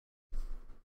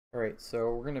Alright,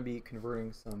 so we're going to be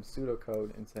converting some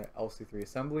pseudocode into LC-3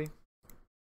 assembly.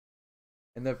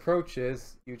 And the approach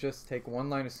is you just take one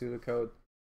line of pseudocode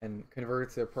and convert it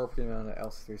to the appropriate amount of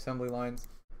LC-3 assembly lines.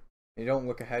 And you don't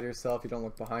look ahead of yourself, you don't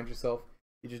look behind yourself,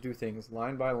 you just do things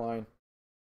line by line.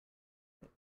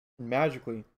 And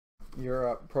magically,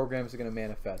 your programs are going to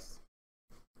manifest.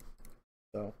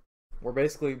 So we're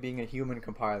basically being a human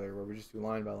compiler where we just do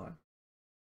line by line.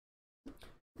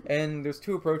 And there's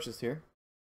two approaches here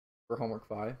for homework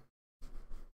 5.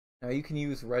 Now you can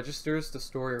use registers to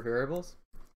store your variables.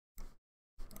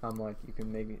 Like you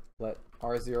can maybe let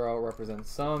R0 represent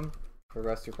sum for the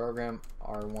rest of your program,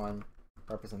 R1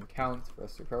 represent count for the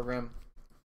rest of your program,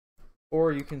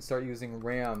 or you can start using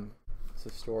RAM to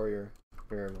store your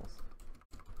variables.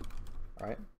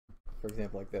 Alright, for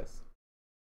example like this.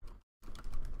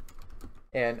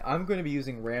 And I'm going to be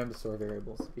using RAM to store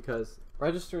variables because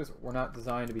registers were not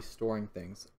designed to be storing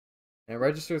things. And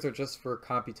registers are just for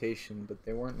computation, but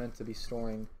they weren't meant to be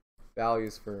storing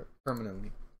values for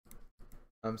permanently.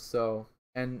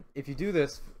 And if you do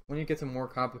this, when you get to more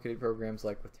complicated programs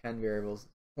like with 10 variables,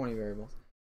 20 variables,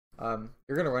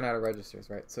 you're going to run out of registers,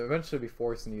 right? So eventually you'll be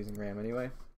forced into using RAM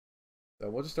anyway. So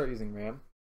we'll just start using RAM.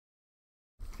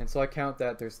 And so I count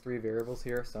that there's 3 variables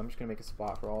here, so I'm just going to make a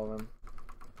spot for all of them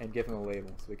and give them a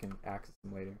label so we can access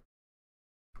them later.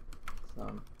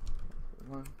 Sum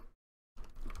 1.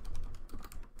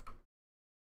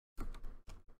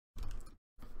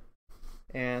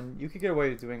 And you could get away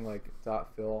with doing like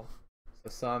dot fill. So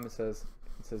sum it says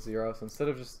 0. So instead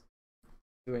of just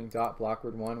doing dot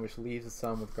blockward 1, which leaves the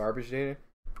sum with garbage data,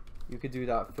 you could do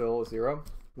dot fill 0,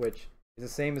 which is the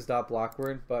same as dot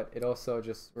blockward, but it also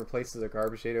just replaces the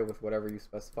garbage data with whatever you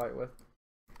specify it with.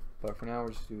 But for now,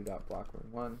 we'll just do dot blockward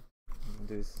 1 and we'll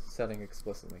do this setting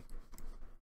explicitly.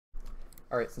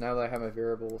 Alright, so now that I have my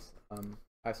variables, I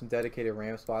have some dedicated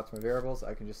RAM spots for my variables,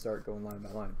 I can just start going line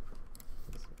by line.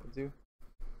 That's what I'll do.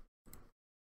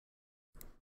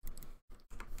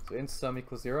 So int sum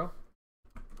equals 0.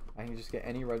 I can just get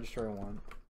any register I want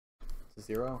to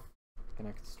 0, and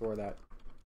I can store that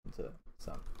into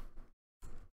sum.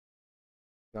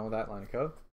 Done with that line of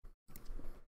code.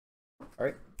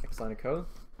 Alright, next line of code,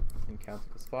 and count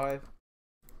equals 5.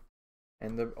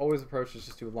 And the always approach is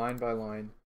just do line by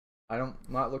line. I'm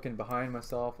not looking behind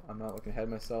myself, I'm not looking ahead of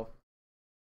myself.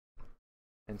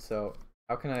 And so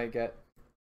how can I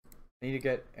need to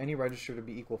get any register to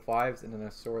be equal 5s, and then I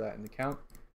store that in the count.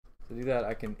 To do that,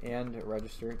 I can AND a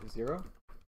register to 0,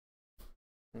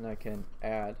 and I can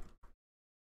add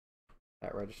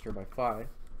that register by 5.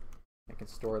 I can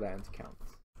store that into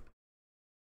counts,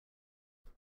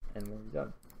 and we're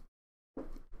done.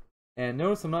 And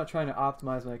notice I'm not trying to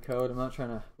optimize my code. I'm not trying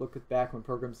to look back when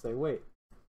programs say, wait,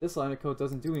 this line of code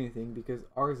doesn't do anything because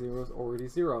R0 is already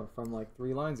 0 from like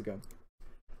 3 lines ago.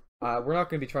 We're not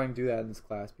going to be trying to do that in this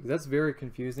class because that's very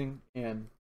confusing, and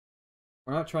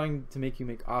we're not trying to make you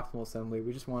make optimal assembly.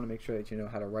 We just want to make sure that you know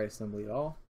how to write assembly at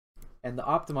all. And the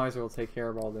optimizer will take care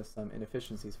of all this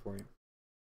inefficiencies for you.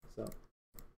 So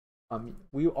all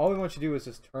we want you to do is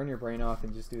just turn your brain off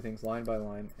and just do things line by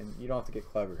line, and you don't have to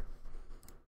get clever.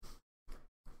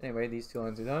 Anyway, these 2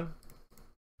 lines are done.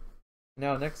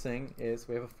 Now next thing is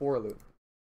we have a for loop.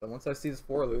 So once I see this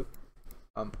for loop,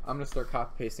 I'm going to start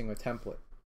copy pasting a template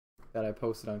that I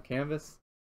posted on Canvas.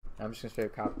 And I'm just going to straight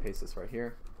up copy paste this right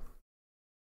here.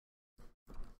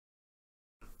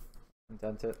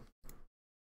 Indent it.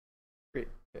 Great.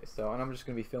 Okay, so and I'm just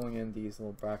going to be filling in these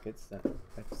little brackets that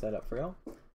I've set up for y'all.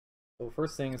 So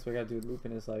first thing is we got to do loop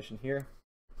initialization here.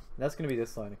 And that's going to be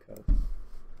this line of code.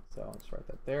 So I'll just write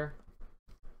that there.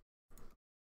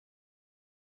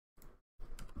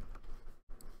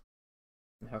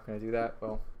 And how can I do that?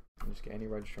 Well, I'll just get any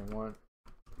register I want.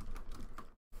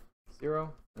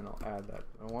 0, and I'll add that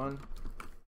 1.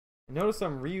 And notice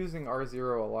I'm reusing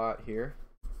R0 a lot here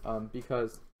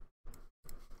because.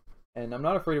 And I'm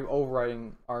not afraid of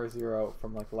overwriting R0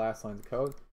 from like the last lines of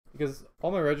code because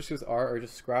all my registers are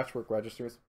just scratch work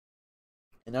registers,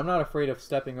 and I'm not afraid of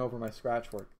stepping over my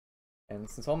scratch work. And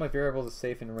since all my variables are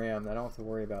safe in RAM, I don't have to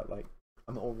worry about like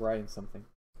I'm overwriting something.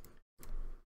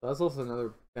 So that's also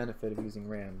another benefit of using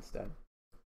RAM instead.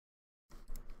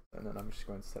 And then I'm just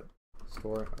going to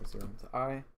store R0 into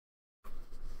I,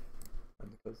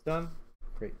 and the code's done.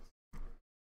 Great.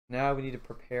 Now we need to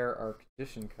prepare our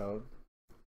condition code.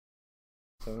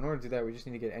 So in order to do that, we just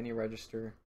need to get any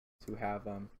register to have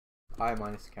I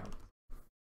minus count.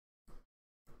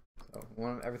 So we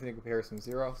want everything to compare from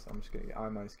 0, so I'm just going to get I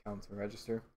minus count to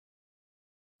register.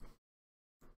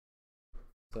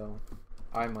 So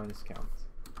I minus count.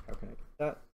 How can I get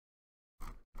that?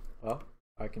 Well,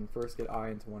 I can first get I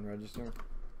into one register,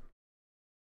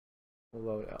 we'll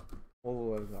load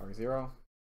R0.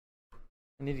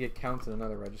 I need to get counts in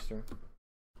another register.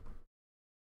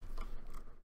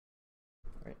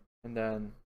 Alright, and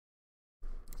then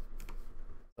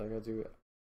so I gotta do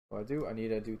I need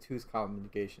to do 2's complement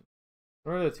negation.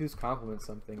 In order to 2's complement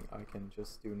something, I can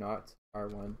just do not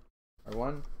R1,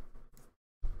 and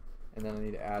then I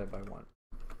need to add it by 1.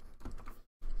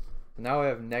 So now I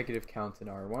have negative count in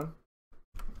R1,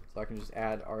 so I can just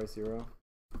add R0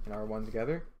 and R1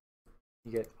 together.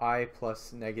 You get I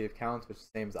plus negative count, which is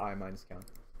the same as I minus count.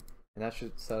 And that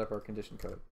should set up our condition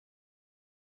code.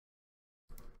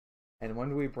 And when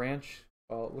do we branch?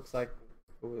 Well, it looks like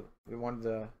we wanted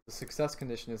the success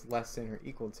condition is less than or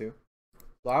equal to.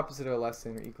 The opposite of less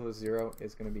than or equal to 0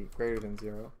 is going to be greater than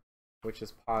 0, which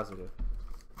is positive.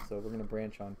 So we're going to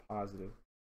branch on positive.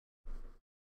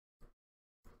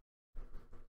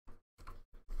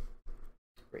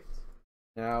 Great.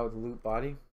 Now the loop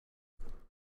body.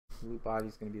 The loop body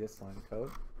is going to be this line of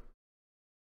code.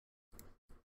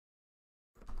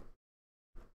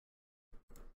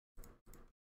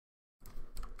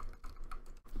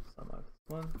 Sum out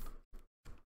this one.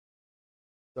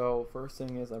 So first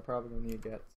thing is I'm probably going to need to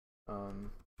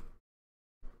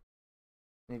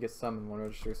get sum in one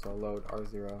register, so I'll load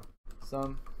R0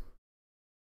 sum.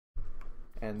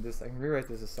 And this I can rewrite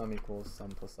this as sum equals sum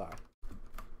plus I.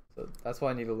 So that's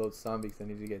why I need to load sum, because I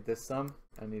need to get this sum,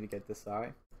 I need to get this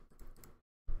I.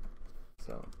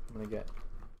 So I'm going to get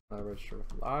another register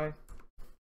with I.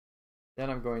 Then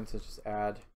I'm going to just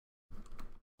add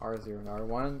R0 and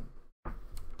R1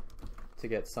 to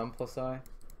get sum plus I.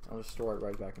 I'll just store it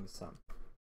right back into sum.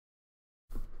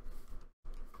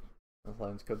 The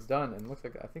lines code's done, and looks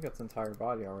like I think that's the entire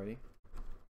body already.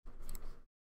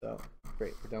 So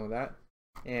great, we're done with that.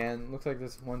 And looks like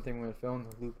there's one thing we're going to fill in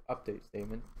the loop update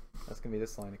statement. That's going to be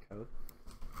this line of code.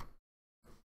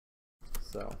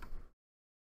 So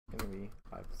it's going to be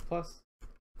I plus plus.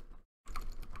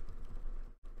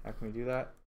 How can we do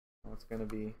that? Well, it's going to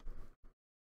be,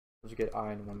 we'll just get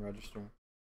I in one register.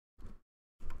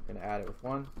 We're going to add it with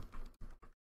 1. And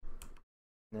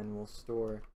then we'll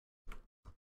store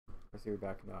R0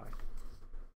 back into I.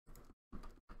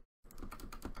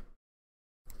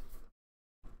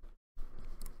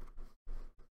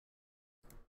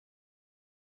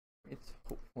 It's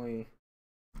hopefully,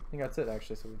 I think that's it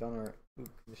actually. So we've done our loop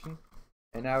condition.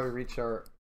 And now we reach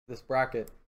this bracket.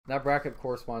 And that bracket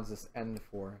corresponds to this end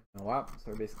for no op.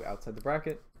 So we're basically outside the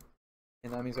bracket.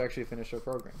 And that means we actually finished our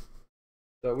program.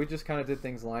 So we just kind of did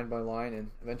things line by line,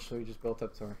 and eventually we just built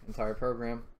up to our entire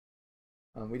program.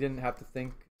 We didn't have to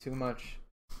think too much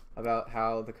about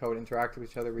how the code interacted with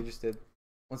each other. We just did,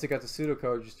 once it got to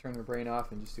pseudocode, just turn your brain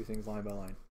off and just do things line by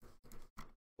line.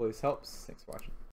 Hopefully this helps. Thanks for watching.